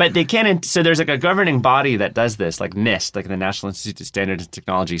second. But they can't... So there's a governing body that does this, like NIST, like the National Institute of Standards and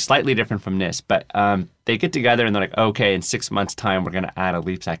Technology, slightly different from NIST. But they get together and they're like, okay, in 6 months' time, we're going to add a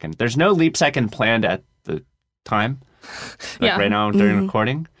leap second. There's no leap second planned at the time, right now during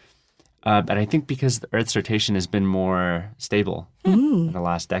recording. But I think because the Earth's rotation has been more stable in the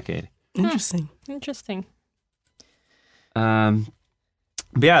last decade. Interesting. But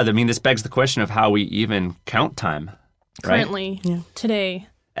yeah, I mean, this begs the question of how we even count time, right? Currently, today.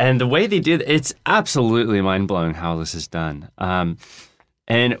 And the way they did, it's absolutely mind-blowing how this is done. And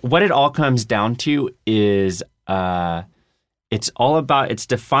what it all comes down to is it's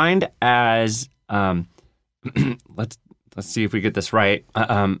defined as, let's see if we get this right,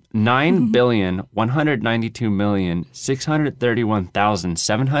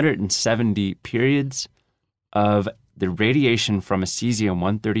 9,192,631,770 periods of the radiation from a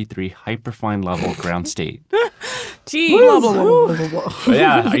cesium-133 hyperfine level ground state. Jeez.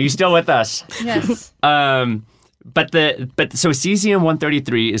 Yeah, are you still with us? Yes. So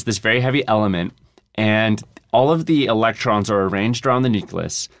cesium-133 is this very heavy element, and all of the electrons are arranged around the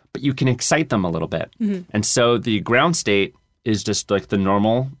nucleus, but you can excite them a little bit. And so the ground state is just like the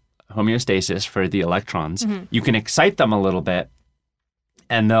normal homeostasis for the electrons. You can excite them a little bit,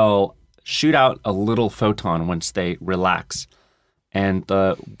 and they'll shoot out a little photon once they relax. And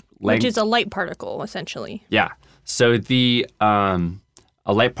the length... Which is a light particle, essentially. Yeah. So a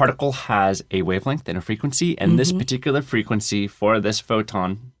light particle has a wavelength and a frequency, and this particular frequency for this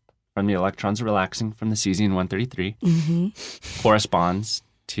photon from the electrons relaxing from the cesium-133 corresponds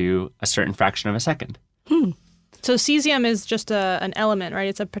to a certain fraction of a second. So cesium is just an element, right?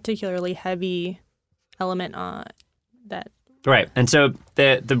 It's a particularly heavy element that... Right. And so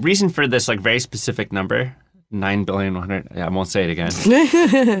the reason for this very specific number, 9,100,000,000, I won't say it again,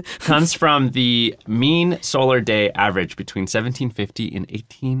 comes from the mean solar day average between 1750 and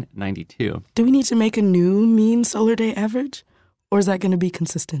 1892. Do we need to make a new mean solar day average? Or is that going to be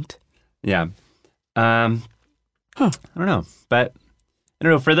consistent? Yeah. I don't know. But I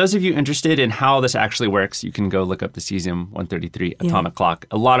don't know. For those of you interested in how this actually works, you can go look up the cesium-133 atomic clock.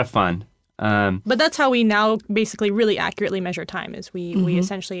 A lot of fun. But that's how we now basically really accurately measure time, is we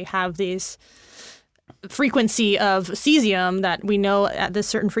essentially have this frequency of cesium that we know at this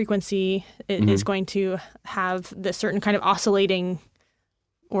certain frequency it is going to have this certain kind of oscillating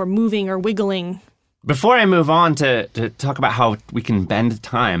or moving or wiggling. Before I move on to talk about how we can bend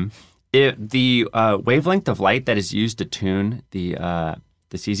time, the wavelength of light that is used to tune the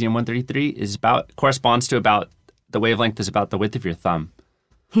cesium-133 corresponds to about the wavelength is about the width of your thumb.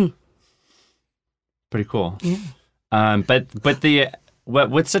 Pretty cool. Yeah. But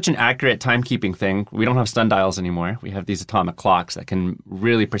with such an accurate timekeeping thing, we don't have sundials anymore. We have these atomic clocks that can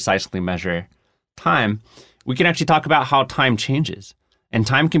really precisely measure time. We can actually talk about how time changes. And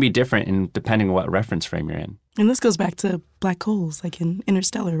time can be different depending on what reference frame you're in. And this goes back to black holes, like in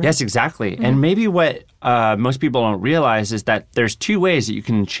Interstellar, right? Yes, exactly. And maybe what most people don't realize is that there's two ways that you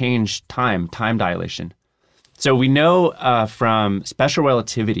can change time dilation. So we know from special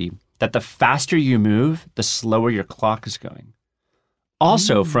relativity that the faster you move, the slower your clock is going.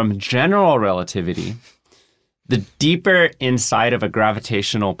 Also, from general relativity, the deeper inside of a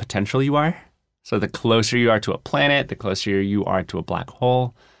gravitational potential you are, so the closer you are to a planet, the closer you are to a black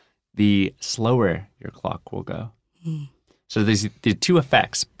hole, the slower your clock will go. So there's the two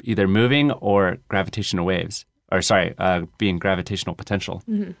effects, either moving or gravitational waves, being gravitational potential.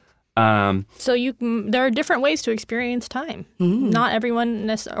 So there are different ways to experience time. Not everyone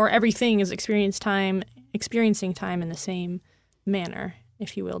or everything is experiencing time in the same manner,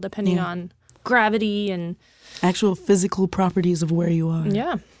 if you will, depending on gravity and actual physical properties of where you are.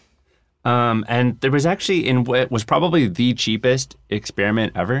 Yeah. And there was actually, in what was probably the cheapest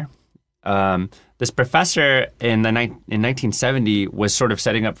experiment ever, this professor in 1970 was sort of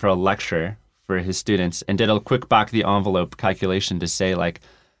setting up for a lecture for his students and did a quick back-of-the-envelope calculation to say,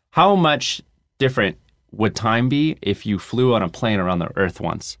 how much different would time be if you flew on a plane around the Earth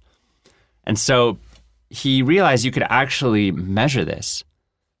once? And so he realized you could actually measure this.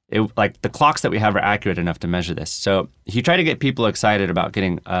 The clocks that we have are accurate enough to measure this. So he tried to get people excited about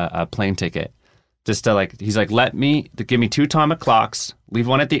getting a plane ticket. Just to he's like, give me 2 atomic clocks, leave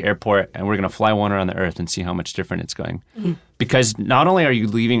one at the airport, and we're going to fly one around the Earth and see how much different it's going. Because not only are you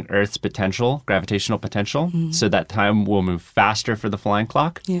leaving Earth's gravitational potential, so that time will move faster for the flying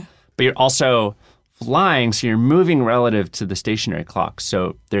clock, but you're also flying, so you're moving relative to the stationary clock.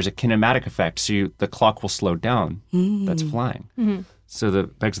 So there's a kinematic effect, so the clock will slow down. That's flying. So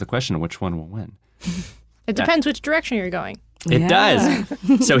that begs the question, which one will win? It depends which direction you're going. It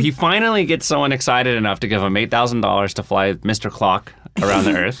does. So he finally gets someone excited enough to give him $8,000 to fly Mr. Clock around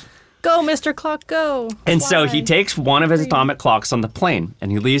the Earth. Go, Mr. Clock, go. And Fly. so he takes one of his atomic clocks on the plane,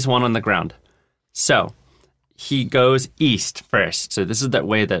 and he leaves one on the ground. So he goes east first. So this is the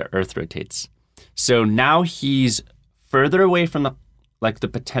way that Earth rotates. So now he's further away from the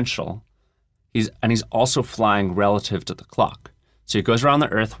potential. He's also flying relative to the clock. So he goes around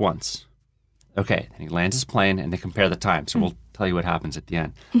the Earth once. Okay, and he lands his plane, and they compare the time. So we'll tell you what happens at the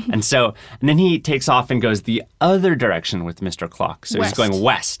end. And then he takes off and goes the other direction with Mr. Clock. So West. He's going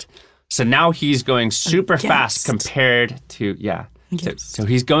west. So now he's going super fast compared to, So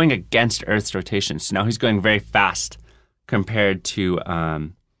he's going against Earth's rotation. So now he's going very fast compared to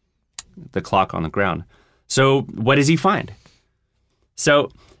the clock on the ground. So what does he find?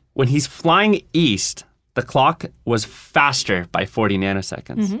 So when he's flying east, the clock was faster by 40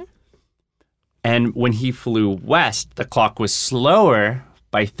 nanoseconds. And when he flew west, the clock was slower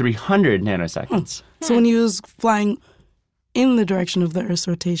by 300 nanoseconds. So when he was flying in the direction of the Earth's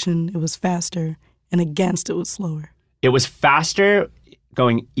rotation, it was faster, and against it was slower. It was faster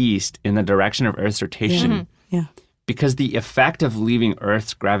going east in the direction of Earth's rotation because the effect of leaving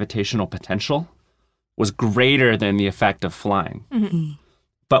Earth's gravitational potential was greater than the effect of flying.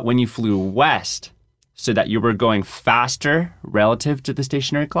 But when you flew west, so that you were going faster relative to the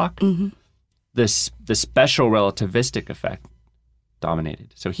stationary clock, the special relativistic effect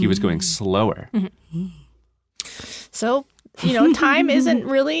dominated. So he was going slower. So, time isn't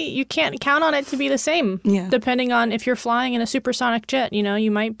really, you can't count on it to be the same. Depending on if you're flying in a supersonic jet,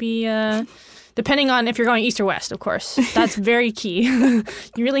 you might be, depending on if you're going east or west, of course. That's very key. You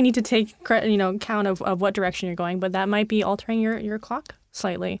really need to take, count of what direction you're going, but that might be altering your clock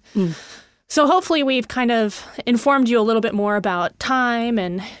slightly. So hopefully we've kind of informed you a little bit more about time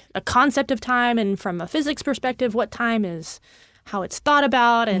and a concept of time, and from a physics perspective, what time is, how it's thought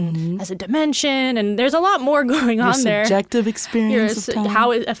about, and as a dimension, and there's a lot more going on there. Subjective experience of time.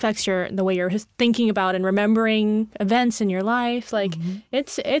 How it affects the way you're thinking about and remembering events in your life.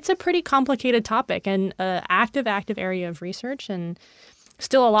 It's a pretty complicated topic and an active area of research, and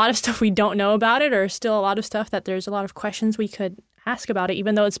still a lot of stuff we don't know about it, or still a lot of stuff that there's a lot of questions we could ask about it,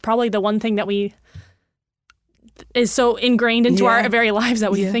 even though it's probably the one thing that is so ingrained into our very lives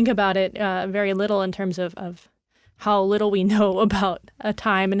that we think about it very little in terms of how little we know about a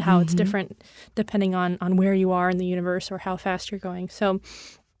time and how it's different depending on where you are in the universe or how fast you're going. So,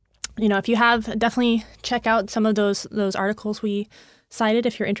 if you have, definitely check out some of those articles we cited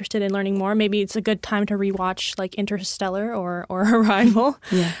if you're interested in learning more. Maybe it's a good time to rewatch Interstellar or Arrival.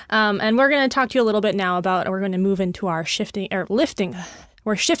 And we're going to talk to you a little bit now about, we're going to move into our lifting.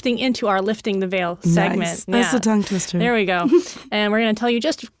 We're shifting into our Lifting the Veil segment. That's a tongue twister. There we go. And we're going to tell you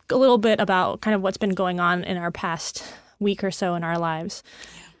just a little bit about kind of what's been going on in our past week or so in our lives.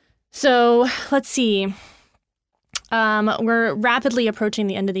 So let's see. We're rapidly approaching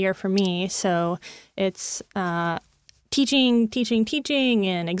the end of the year for me. So it's teaching,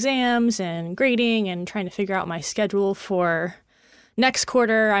 and exams and grading and trying to figure out my schedule for next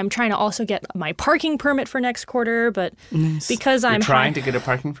quarter. I'm trying to also get my parking permit for next quarter, but because I'm trying to get a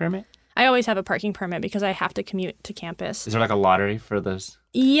parking permit? I always have a parking permit because I have to commute to campus. Is there a lottery for those?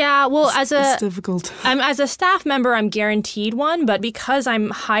 Yeah, well, it's difficult. As a staff member, I'm guaranteed one, but because I'm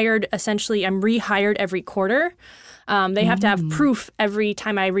hired, essentially, I'm rehired every quarter. They have to have proof every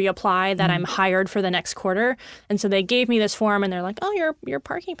time I reapply that I'm hired for the next quarter. And so they gave me this form and they're like, oh, your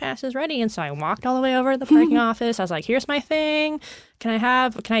parking pass is ready. And so I walked all the way over to the parking office. I was like, here's my thing. Can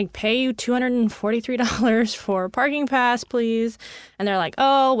I pay you $243 for a parking pass, please? And they're like,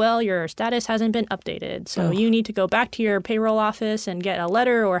 oh, well, your status hasn't been updated. So you need to go back to your payroll office and get a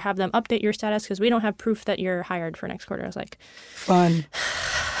letter or have them update your status because we don't have proof that you're hired for next quarter. I was like, fun.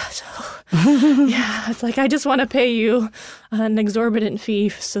 So, yeah, it's like I just want to pay you an exorbitant fee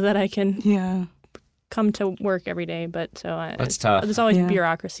so that I can come to work every day. But that's tough. There's always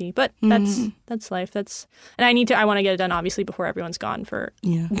bureaucracy, but that's life. And I want to get it done obviously before everyone's gone for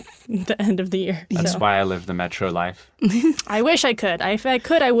the end of the year. That's why I live the metro life. I wish I could. If I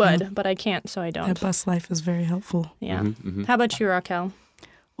could, I would, but I can't, so I don't. That bus life is very helpful. Yeah. How about you, Raquel?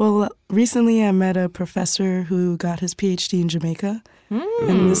 Well, recently I met a professor who got his PhD in Jamaica.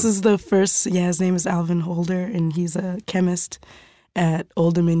 And this is the first, his name is Alvin Holder, and he's a chemist at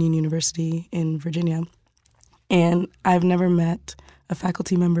Old Dominion University in Virginia. And I've never met a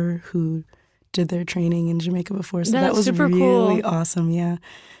faculty member who did their training in Jamaica before. So that was super really cool. awesome, yeah.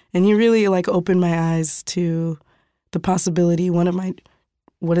 And he really opened my eyes to the possibility. One of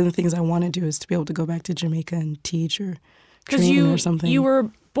the things I want to do is to be able to go back to Jamaica and teach or train or something. You were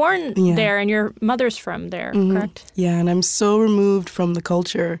born there and your mother's from there, correct? Yeah, and I'm so removed from the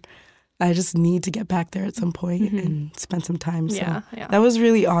culture. I just need to get back there at some point and spend some time. So that was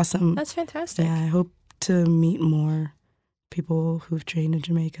really awesome. That's fantastic. Yeah, I hope to meet more people who've trained in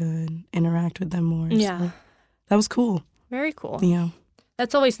Jamaica and interact with them more. Yeah. So that was cool. Very cool. Yeah.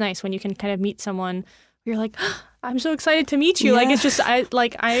 That's always nice when you can kind of meet someone. You're like, I'm so excited to meet you. Yeah. Like, it's just,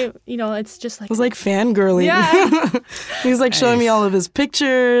 it's just like. I was like fangirling. Yeah. He was like showing me all of his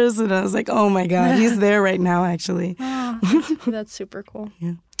pictures, and I was like, oh my God, he's there right now, actually. Oh, that's super cool.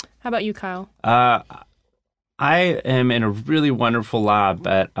 Yeah. How about you, Kyle? I am in a really wonderful lab,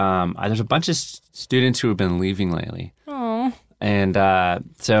 but there's a bunch of students who have been leaving lately. Oh. And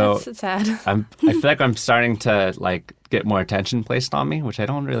so That's sad. I feel like I'm starting to get more attention placed on me, which I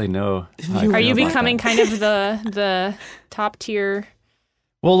don't really know. Are you becoming kind of the top tier?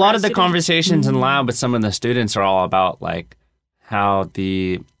 Well, a lot of the student? conversations in lab with some of the students are all about how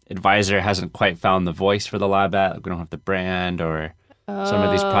the advisor hasn't quite found the voice for the lab at. We don't have the brand, or some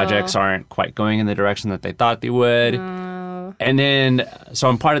of these projects aren't quite going in the direction that they thought they would. And then, so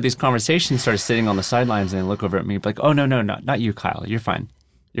I'm part of these conversations, sort of sitting on the sidelines, and they look over at me like, oh, no, not you, Kyle. You're fine.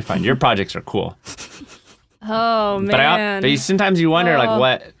 You're fine. Your projects are cool. Oh, man. But sometimes you wonder,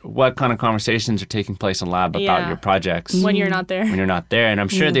 what kind of conversations are taking place in lab about your projects. When you're not there. When you're not there. And I'm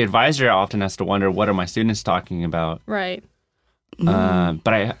sure the advisor often has to wonder, what are my students talking about? Right. But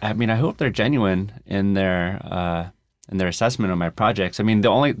I hope they're genuine in their assessment of my projects. I mean,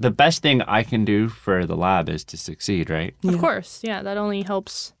 the best thing I can do for the lab is to succeed, right? Of course. Yeah, that only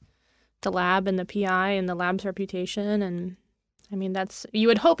helps the lab and the PI and the lab's reputation. And I mean, you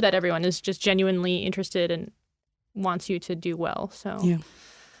would hope that everyone is just genuinely interested and wants you to do well. So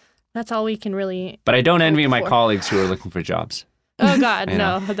that's all we can really. But I don't envy my colleagues who are looking for jobs. Oh God,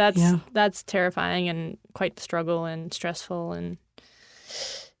 no, that's terrifying and quite the struggle and stressful, and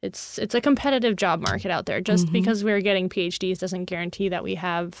it's a competitive job market out there. Just because we're getting PhDs doesn't guarantee that we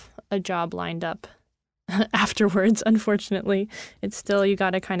have a job lined up afterwards. Unfortunately, it's still, you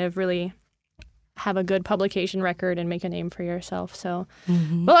got to kind of really have a good publication record and make a name for yourself. So,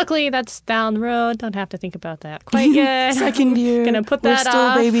 but luckily that's down the road. Don't have to think about that quite yet. Second year, gonna put we're that still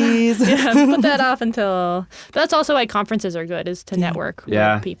off. babies. Put that off until. That's also why conferences are good, is to network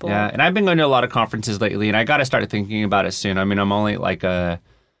with people. Yeah, and I've been going to a lot of conferences lately, and I got to start thinking about it soon. I mean, I'm only a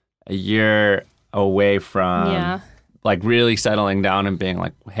year away from really settling down and being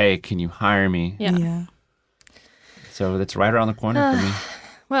like, hey, can you hire me? Yeah. So that's right around the corner for me.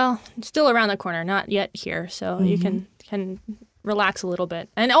 Well, still around the corner, not yet here, so you can relax a little bit.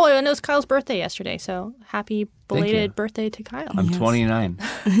 And and it was Kyle's birthday yesterday, so happy belated birthday to Kyle. I'm 29.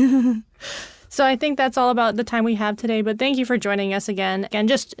 So I think that's all about the time we have today, but thank you for joining us again. And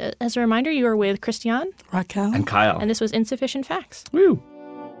just as a reminder, you were with Christian, Raquel, and Kyle. And this was Insufficient Facts. Woo!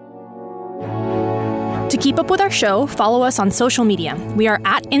 To keep up with our show, follow us on social media. We are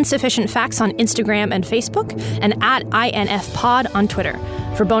at Insufficient Facts on Instagram and Facebook, and at INFPod on Twitter.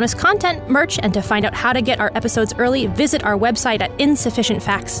 For bonus content, merch, and to find out how to get our episodes early, visit our website at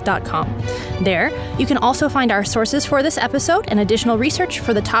insufficientfacts.com. There, you can also find our sources for this episode and additional research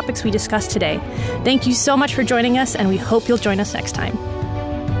for the topics we discussed today. Thank you so much for joining us, and we hope you'll join us next time.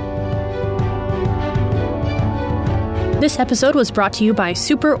 This episode was brought to you by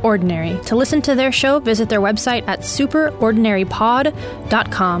Super Ordinary. To listen to their show, visit their website at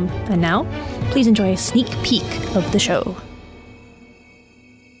superordinarypod.com. And now, please enjoy a sneak peek of the show.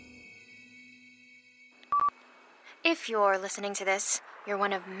 If you're listening to this, you're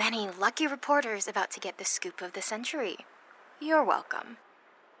one of many lucky reporters about to get the scoop of the century. You're welcome.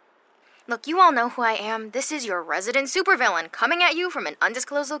 Look, you all know who I am. This is your resident supervillain coming at you from an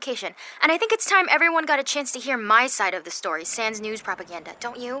undisclosed location. And I think it's time everyone got a chance to hear my side of the story, sans news propaganda,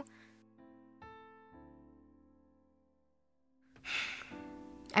 don't you?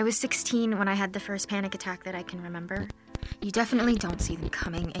 I was 16 when I had the first panic attack that I can remember. You definitely don't see them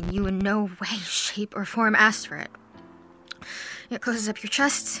coming, and you in no way, shape, or form asked for it. It closes up your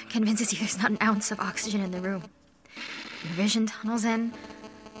chest, convinces you there's not an ounce of oxygen in the room. Your vision tunnels in.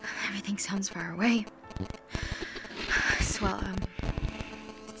 Everything sounds far away. It's terrifying.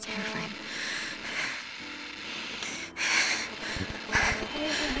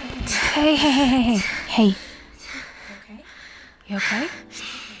 Hey. Okay? You okay?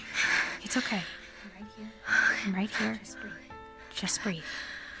 It's okay. I'm right here. Just breathe.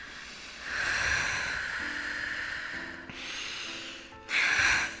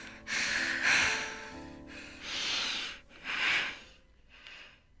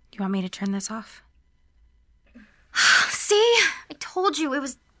 Do you want me to turn this off? See? I told you it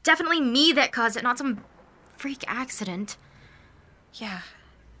was definitely me that caused it, not some freak accident. Yeah,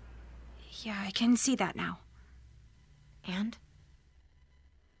 I can see that now. And?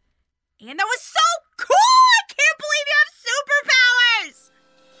 And that was so cool! I can't believe you have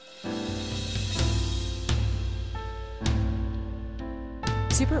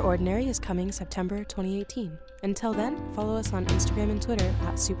superpowers! Super Ordinary is coming September 2018. Until then, follow us on Instagram and Twitter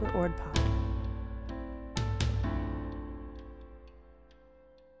 @SuperOrdPod.